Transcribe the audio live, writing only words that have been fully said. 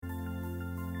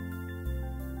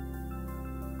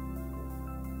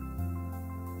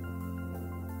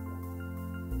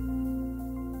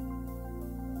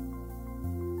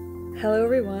Hello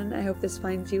everyone, I hope this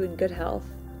finds you in good health.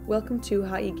 Welcome to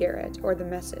Ha'igeret, or The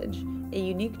Message, a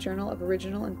unique journal of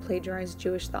original and plagiarized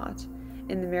Jewish thought,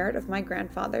 in the merit of my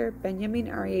grandfather, Benjamin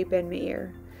Aryeh ben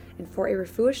Meir, and for a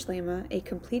refuah shlema, a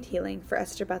complete healing for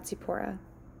Esther bat Zipporah.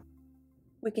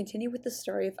 We continue with the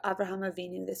story of Avraham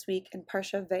Avinu this week in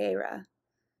Parsha Ve'era.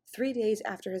 3 days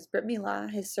after his Brit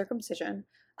Milah, his circumcision,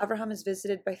 Avraham is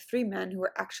visited by 3 men who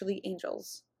are actually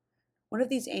angels. One of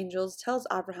these angels tells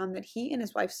Abraham that he and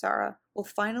his wife Sarah will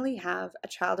finally have a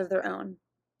child of their own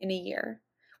in a year,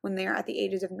 when they are at the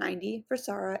ages of 90 for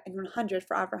Sarah and 100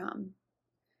 for Abraham.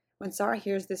 When Sarah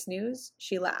hears this news,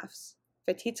 she laughs.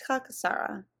 Vetitzchak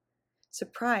Sarah,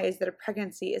 surprised that a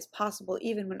pregnancy is possible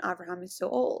even when Abraham is so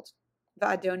old.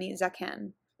 Va'adoni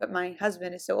zaken, but my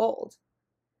husband is so old.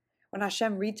 When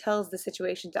Hashem retells the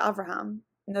situation to Abraham,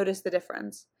 notice the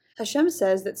difference. Hashem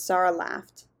says that Sarah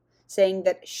laughed, saying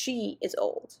that she is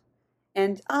old,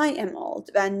 and I am old,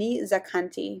 va'ani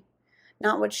zakanti,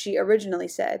 not what she originally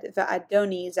said,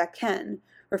 va'adoni zaken,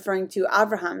 referring to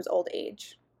Abraham's old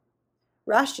age.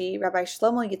 Rashi, Rabbi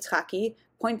Shlomo Yitzchaki,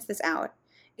 points this out,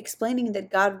 explaining that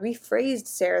God rephrased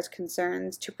Sarah's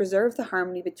concerns to preserve the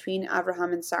harmony between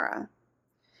Abraham and Sarah.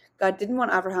 God didn't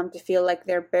want Abraham to feel like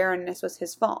their barrenness was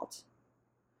his fault.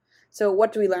 So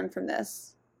what do we learn from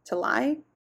this? To lie?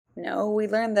 No, we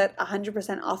learn that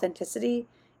 100% authenticity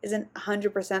isn't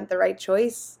 100% the right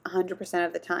choice 100%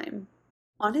 of the time.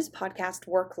 On his podcast,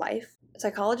 Work Life,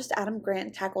 psychologist Adam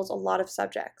Grant tackles a lot of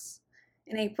subjects.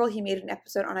 In April, he made an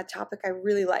episode on a topic I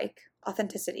really like,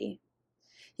 authenticity.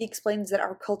 He explains that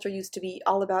our culture used to be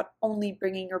all about only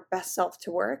bringing your best self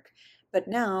to work, but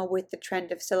now, with the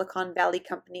trend of Silicon Valley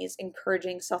companies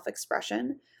encouraging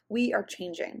self-expression, we are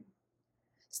changing.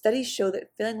 Studies show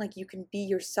that feeling like you can be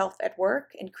yourself at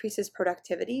work increases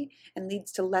productivity and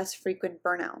leads to less frequent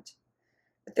burnout.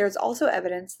 But there's also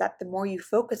evidence that the more you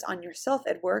focus on yourself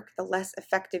at work, the less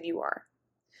effective you are.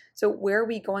 So where are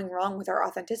we going wrong with our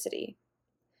authenticity?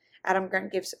 Adam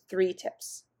Grant gives 3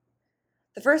 tips.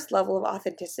 The first level of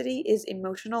authenticity is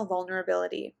emotional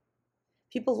vulnerability.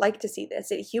 People like to see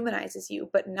this. It humanizes you,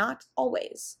 but not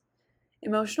always.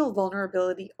 Emotional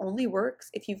vulnerability only works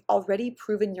if you've already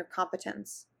proven your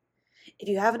competence. If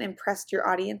you haven't impressed your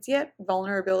audience yet,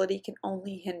 vulnerability can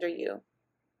only hinder you.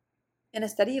 In a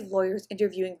study of lawyers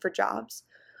interviewing for jobs,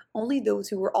 only those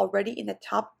who were already in the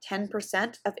top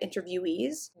 10% of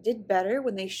interviewees did better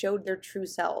when they showed their true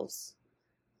selves.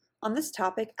 On this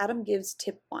topic, Adam gives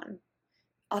tip 1.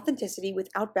 Authenticity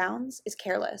without bounds is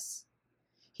careless.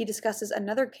 He discusses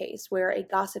another case where a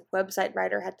gossip website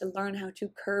writer had to learn how to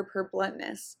curb her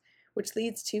bluntness, which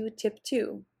leads to tip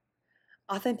 2.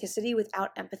 Authenticity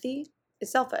without empathy is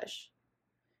selfish.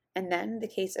 And then the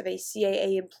case of a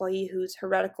CAA employee whose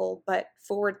heretical but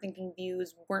forward-thinking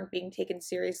views weren't being taken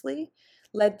seriously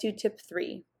led to tip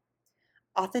 3.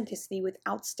 Authenticity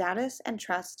without status and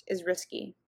trust is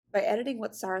risky. By editing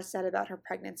what Sarah said about her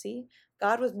pregnancy,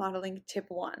 God was modeling tip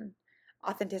 1.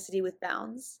 Authenticity with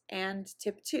bounds, and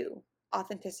tip 2,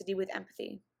 authenticity with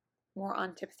empathy. More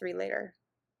on tip 3 later.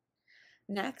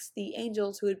 Next, the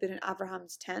angels who had been in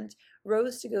Abraham's tent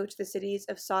rose to go to the cities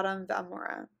of Sodom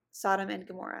and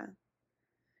Gomorrah.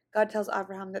 God tells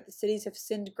Abraham that the cities have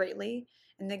sinned greatly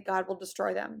and that God will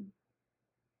destroy them.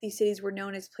 These cities were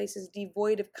known as places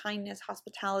devoid of kindness,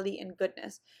 hospitality, and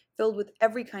goodness, filled with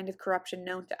every kind of corruption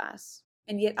known to us.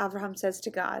 And yet Abraham says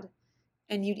to God,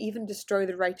 "And you'd even destroy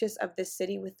the righteous of this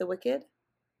city with the wicked?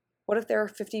 What if there are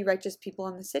 50 righteous people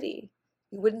in the city?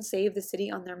 You wouldn't save the city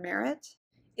on their merit?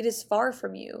 It is far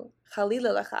from you,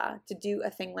 Chalila lecha, to do a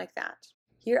thing like that."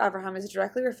 Here Abraham is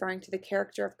directly referring to the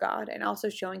character of God and also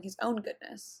showing his own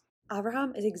goodness.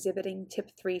 Abraham is exhibiting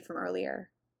tip 3 from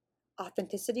earlier.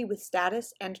 Authenticity with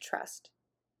status and trust.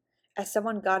 As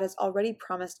someone God has already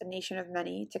promised a nation of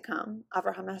many to come,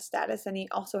 Abraham has status and he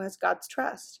also has God's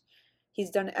trust. He's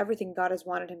done everything God has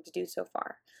wanted him to do so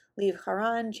far. Leave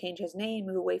Haran, change his name,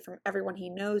 move away from everyone he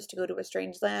knows to go to a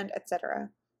strange land,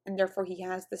 etc. And therefore he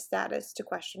has the status to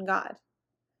question God.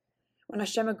 When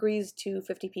Hashem agrees to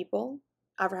 50 people,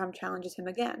 Abraham challenges him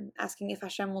again, asking if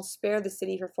Hashem will spare the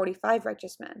city for 45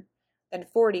 righteous men, then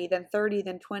 40, then 30,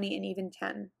 then 20, and even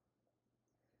 10.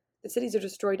 The cities are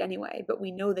destroyed anyway, but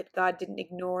we know that God didn't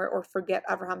ignore or forget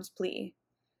Abraham's plea.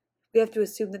 We have to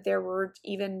assume that there were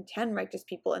even 10 righteous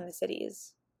people in the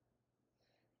cities.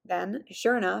 Then,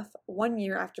 sure enough, 1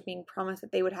 year after being promised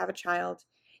that they would have a child,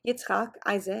 Yitzchak,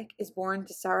 Isaac, is born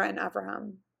to Sarah and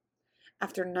Abraham.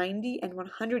 After 90 and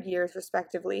 100 years,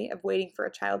 respectively, of waiting for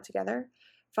a child together,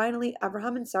 finally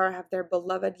Abraham and Sarah have their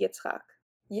beloved Yitzchak.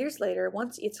 Years later,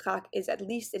 once Yitzchak is at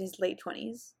least in his late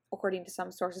 20s, according to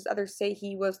some sources, others say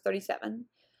he was 37,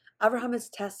 Avraham is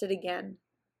tested again.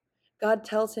 God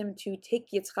tells him to take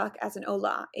Yitzchak as an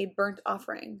olah, a burnt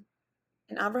offering.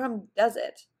 And Avraham does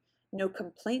it. No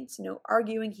complaints, no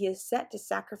arguing. He is set to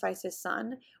sacrifice his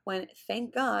son when,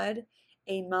 thank God,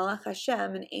 a Malach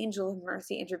Hashem, an angel of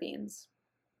mercy, intervenes.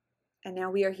 And now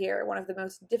we are here, one of the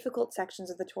most difficult sections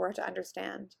of the Torah to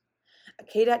understand.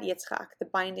 Akedat Yitzchak, the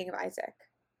binding of Isaac.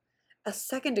 A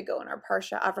second ago in our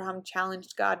Parsha, Avraham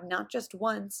challenged God not just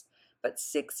once, but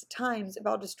 6 times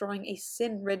about destroying a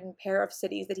sin-ridden pair of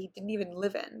cities that he didn't even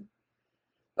live in.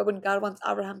 But when God wants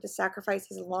Abraham to sacrifice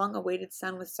his long-awaited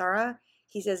son with Sarah,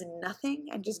 he says nothing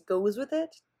and just goes with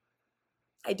it.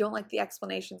 I don't like the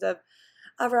explanations of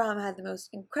Abraham had the most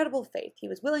incredible faith. He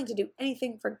was willing to do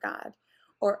anything for God.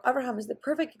 Or Abraham is the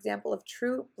perfect example of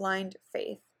true blind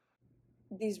faith.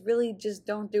 These really just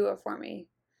don't do it for me.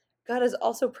 God has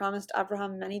also promised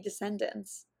Abraham many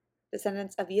descendants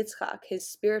of Yitzchak, his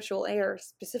spiritual heir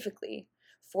specifically,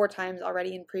 4 times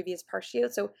already in previous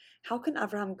parshiot. So how can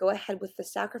Avraham go ahead with the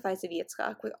sacrifice of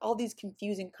Yitzchak with all these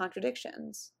confusing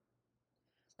contradictions?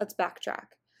 Let's backtrack.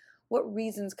 What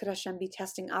reasons could Hashem be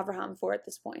testing Avraham for at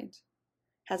this point?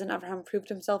 Hasn't Avraham proved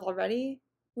himself already?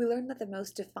 We learned that the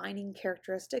most defining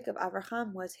characteristic of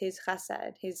Avraham was his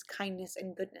chesed, his kindness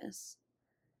and goodness.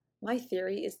 My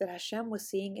theory is that Hashem was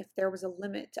seeing if there was a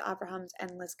limit to Avraham's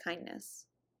endless kindness.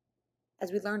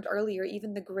 As we learned earlier,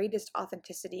 even the greatest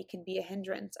authenticity can be a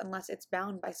hindrance unless it's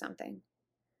bound by something.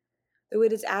 Though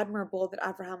it is admirable that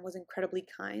Avraham was incredibly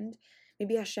kind,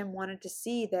 maybe Hashem wanted to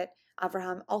see that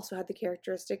Avraham also had the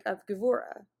characteristic of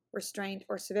gevura, restraint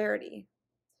or severity.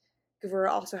 Gevura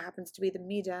also happens to be the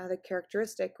midah, the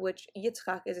characteristic which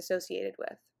Yitzchak is associated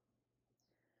with.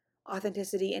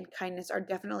 Authenticity and kindness are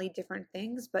definitely different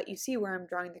things, but you see where I'm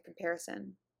drawing the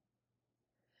comparison.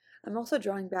 I'm also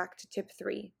drawing back to tip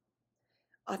 3.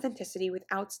 Authenticity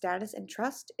without status and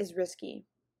trust is risky.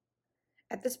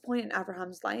 At this point in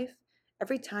Abraham's life,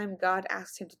 every time God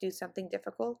asked him to do something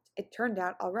difficult, it turned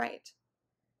out all right.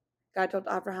 God told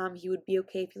Abraham he would be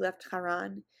okay if he left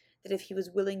Haran, that if he was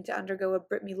willing to undergo a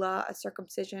Brit Milah, a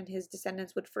circumcision, his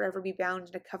descendants would forever be bound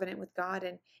in a covenant with God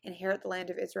and inherit the land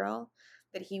of Israel,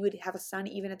 that he would have a son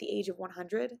even at the age of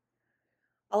 100.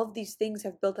 All of these things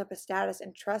have built up a status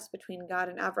and trust between God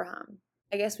and Abraham.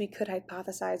 I guess we could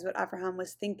hypothesize what Abraham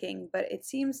was thinking, but it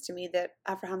seems to me that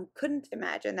Abraham couldn't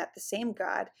imagine that the same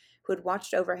God who had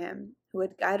watched over him, who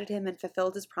had guided him and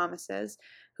fulfilled his promises,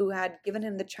 who had given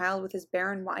him the child with his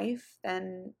barren wife,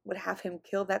 then would have him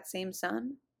kill that same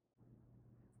son?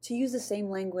 To use the same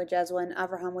language as when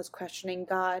Abraham was questioning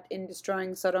God in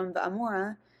destroying Sodom and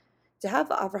Amorah, to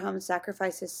have Abraham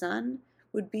sacrifice his son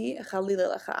would be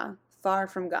chalil lecha, far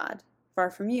from God, far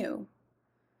from you.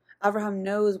 Abraham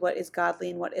knows what is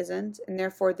godly and what isn't, and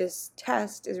therefore this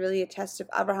test is really a test of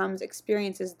Abraham's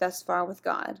experiences thus far with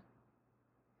God.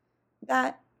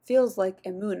 That feels like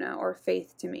emunah, or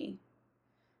faith, to me.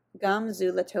 Gam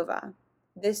zu latova.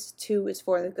 This too is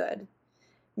for the good.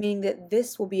 Meaning that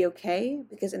this will be okay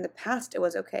because in the past it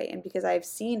was okay, and because I have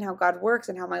seen how God works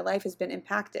and how my life has been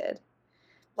impacted.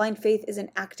 Blind faith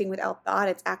isn't acting without thought,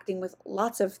 it's acting with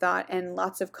lots of thought and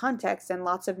lots of context and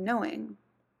lots of knowing.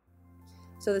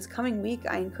 So this coming week,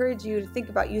 I encourage you to think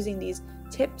about using these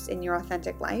tips in your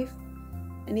authentic life,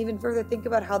 and even further think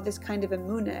about how this kind of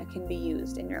emunah can be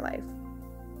used in your life.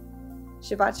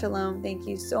 Shabbat Shalom. Thank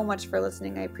you so much for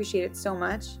listening. I appreciate it so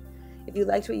much. If you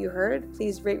liked what you heard,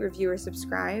 please rate, review, or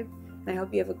subscribe, and I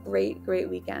hope you have a great, great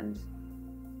weekend.